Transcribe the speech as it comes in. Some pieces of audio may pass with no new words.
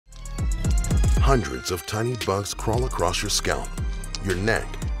Hundreds of tiny bugs crawl across your scalp, your neck,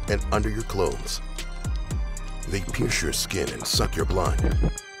 and under your clothes. They pierce your skin and suck your blood.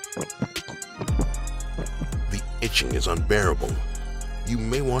 The itching is unbearable. You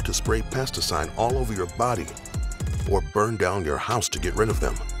may want to spray pesticide all over your body or burn down your house to get rid of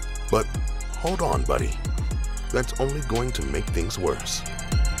them. But hold on, buddy. That's only going to make things worse.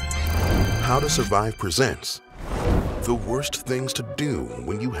 How to Survive presents the worst things to do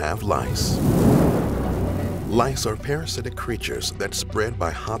when you have lice. Lice are parasitic creatures that spread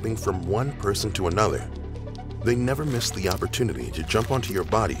by hopping from one person to another. They never miss the opportunity to jump onto your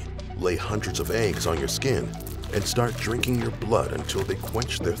body, lay hundreds of eggs on your skin, and start drinking your blood until they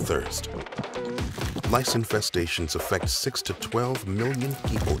quench their thirst. Lice infestations affect 6 to 12 million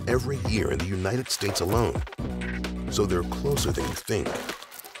people every year in the United States alone, so they're closer than you think.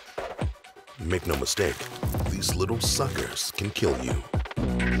 Make no mistake, these little suckers can kill you.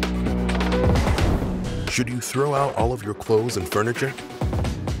 Should you throw out all of your clothes and furniture?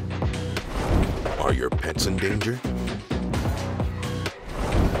 Are your pets in danger?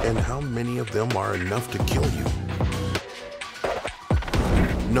 And how many of them are enough to kill you?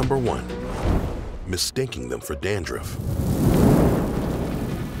 Number 1. Mistaking them for dandruff.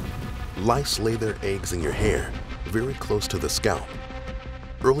 Lice lay their eggs in your hair, very close to the scalp.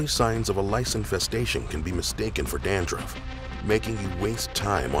 Early signs of a lice infestation can be mistaken for dandruff, making you waste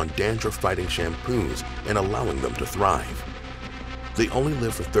time on dandruff-fighting shampoos and allowing them to thrive. They only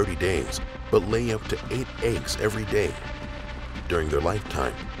live for 30 days, but lay up to 8 eggs every day. During their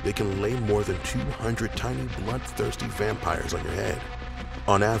lifetime, they can lay more than 200 tiny bloodthirsty vampires on your head.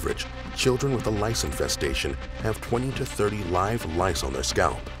 On average, children with a lice infestation have 20 to 30 live lice on their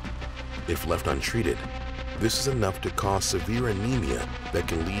scalp. If left untreated, this is enough to cause severe anemia that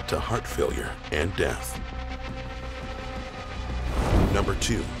can lead to heart failure and death. Number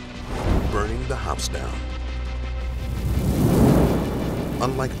 2. Burning the house down.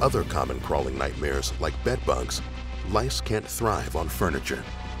 Unlike other common crawling nightmares like bedbugs, lice can't thrive on furniture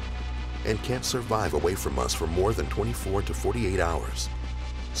and can't survive away from us for more than 24 to 48 hours.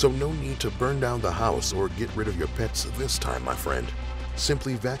 So no need to burn down the house or get rid of your pets this time, my friend.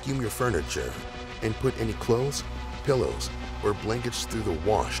 Simply vacuum your furniture and put any clothes, pillows, or blankets through the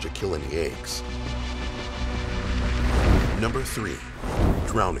wash to kill any eggs. Number 3.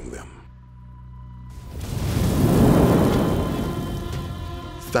 Drowning them.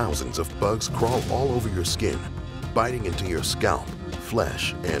 Thousands of bugs crawl all over your skin, biting into your scalp,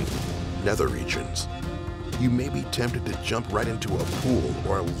 flesh, and nether regions. You may be tempted to jump right into a pool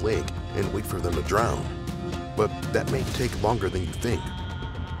or a lake and wait for them to drown, but that may take longer than you think.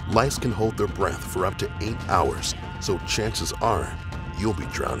 Lice can hold their breath for up to 8 hours, so chances are you'll be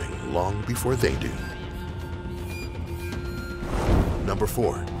drowning long before they do. Number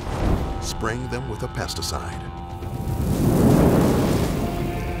 4. Spraying them with a pesticide.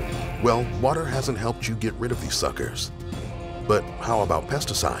 Well, water hasn't helped you get rid of these suckers. But how about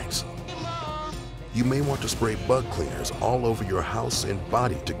pesticides? You may want to spray bug cleaners all over your house and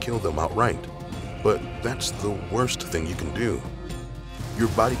body to kill them outright. But that's the worst thing you can do. Your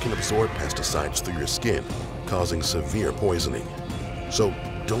body can absorb pesticides through your skin, causing severe poisoning. So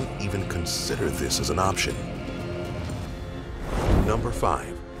don't even consider this as an option. Number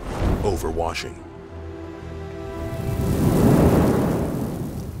 5. Overwashing.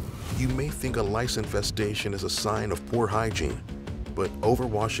 You may think a lice infestation is a sign of poor hygiene, but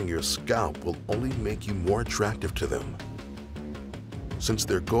overwashing your scalp will only make you more attractive to them. Since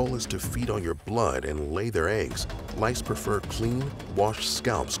their goal is to feed on your blood and lay their eggs, lice prefer clean, washed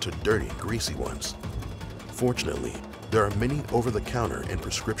scalps to dirty, greasy ones. Fortunately, there are many over-the-counter and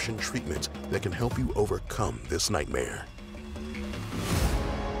prescription treatments that can help you overcome this nightmare.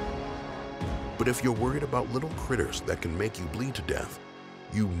 But if you're worried about little critters that can make you bleed to death,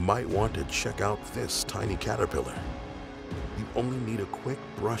 you might want to check out this tiny caterpillar. You only need a quick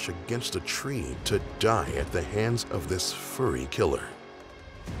brush against a tree to die at the hands of this furry killer.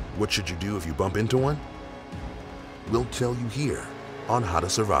 What should you do if you bump into one? We'll tell you here on How to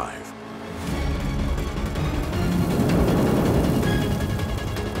Survive.